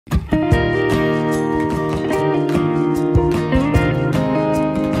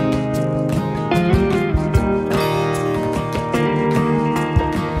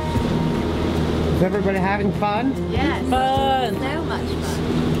everybody having fun? Yes. Fun. So much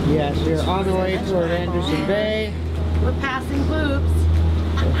fun. Yes, we're on the way toward Anderson Bay. We're passing Boobs.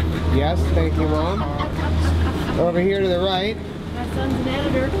 Yes, thank you, Mom. Over here to the right My son's an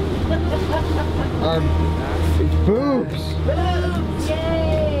editor. are Boobs. Boobs!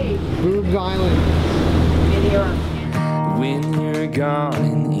 Yay! Boobs Island. Video. When you're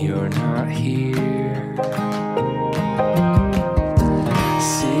gone, you're not here.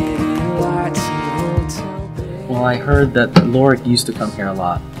 City lights and hotel beds. Well, I heard that Laura used to come here a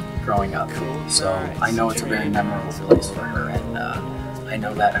lot growing up, so I know it's a very memorable place for her, and I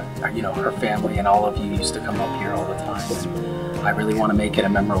know that her family and all of you used to come up here all the time, and I really want to make it a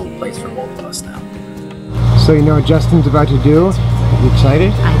memorable place for both of us now. So you know what Justin's about to do? Are you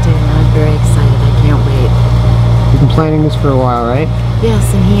excited? I do. I'm very excited. I can't wait. You've been planning this for a while, right?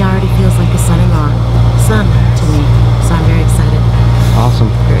 Yes, and he already feels like a son to me. So I'm very excited. Awesome.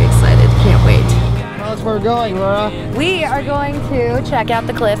 Very excited. Can't wait. Tell us where we're going, Laura. We are going to check out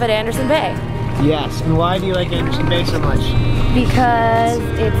the cliff at Anderson Bay Yes, and why do you like Anderson Bay so much? because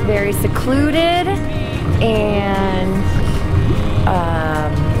it's very secluded and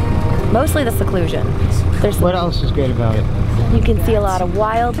mostly the seclusion. What else is great about it? You can see a lot of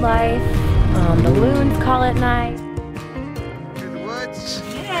wildlife. The loons call it night. Through the woods.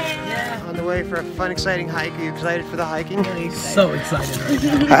 Yeah. On the way for a fun, exciting hike. Are you excited for the hiking? So excited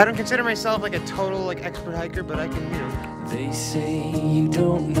right now. I don't consider myself like a total expert hiker, but I can, They say you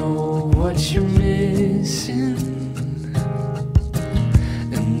don't know what you're missing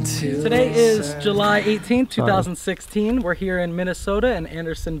until Today they is say. July 18th, 2016. We're here in Minnesota in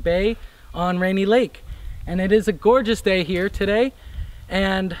Anderson Bay on Rainy Lake. And it is a gorgeous day here today.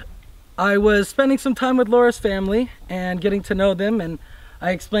 And I was spending some time with Laura's family and getting to know them, and I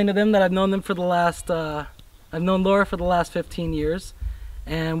explained to them that I've known Laura for the last 15 years,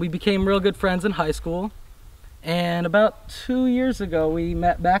 and we became real good friends in high school. And about 2 years ago we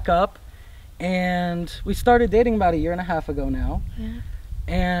met back up, and we started dating about 1.5 years ago now. Yeah.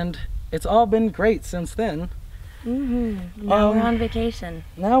 And it's all been great since then. Now we're on vacation.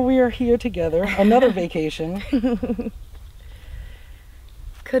 Now we are here together, another vacation.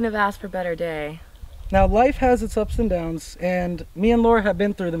 Couldn't have asked for a better day. Now life has its ups and downs, and me and Laura have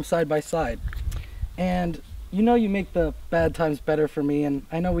been through them side by side. And you make the bad times better for me, and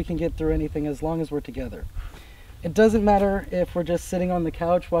I know we can get through anything as long as we're together. It doesn't matter if we're just sitting on the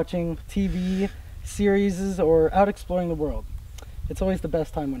couch watching TV series or out exploring the world. It's always the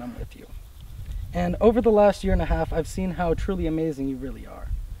best time when I'm with you. And over the last 1.5 years, I've seen how truly amazing you really are.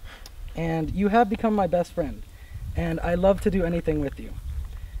 And you have become my best friend, and I love to do anything with you.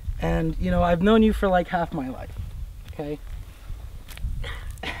 And I've known you for like half my life, okay?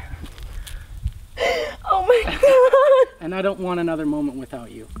 Oh my god! And I don't want another moment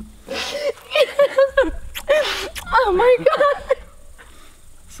without you. Oh my god!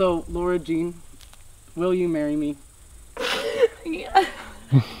 So, Laura Jean, will you marry me? Yeah.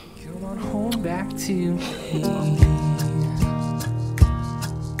 Come on home back to me.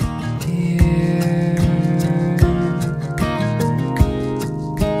 Yeah.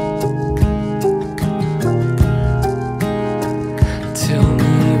 Tell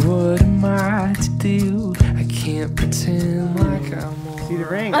me what am I to do? I can't pretend like I'm all See the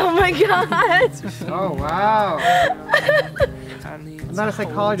ring? Oh my god! Oh, wow. I need. I'm not a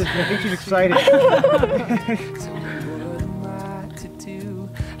psychologist, but I think she's excited. Tell me what am I to do?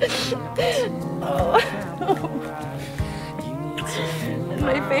 I can't pretend like I'm alright. You need to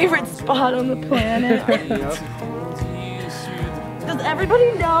My favorite spot on the planet. Does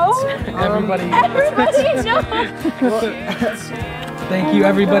everybody know? Everybody. Everybody knows! Thank you,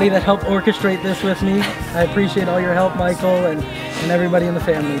 everybody that helped orchestrate this with me. I appreciate all your help, Michael, and everybody in the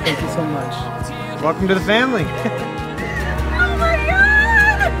family. Thank you so much. Welcome to the family. Oh my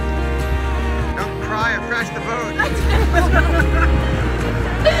god! Don't cry or crash the boat.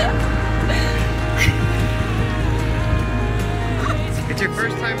 It's your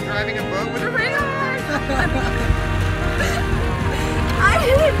first time driving a boat with a ring on? I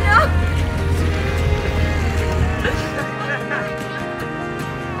didn't know!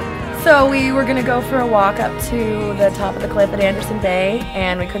 So we were gonna go for a walk up to the top of the cliff at Anderson Bay,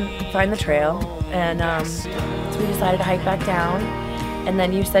 and we couldn't find the trail, and so we decided to hike back down. And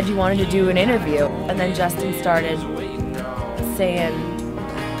then you said you wanted to do an interview, and then Justin started saying,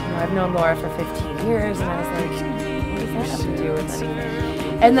 I've known Laura for 15 years, and I was like, what does that have to do with anything?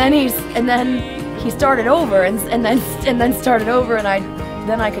 And then he started over, and then started over, and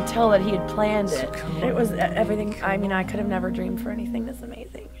I could tell that he had planned it. It was everything. I mean, I could have never dreamed for anything this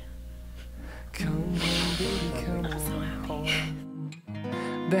amazing. Come on, baby, come on home.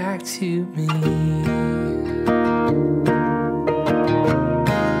 back to me.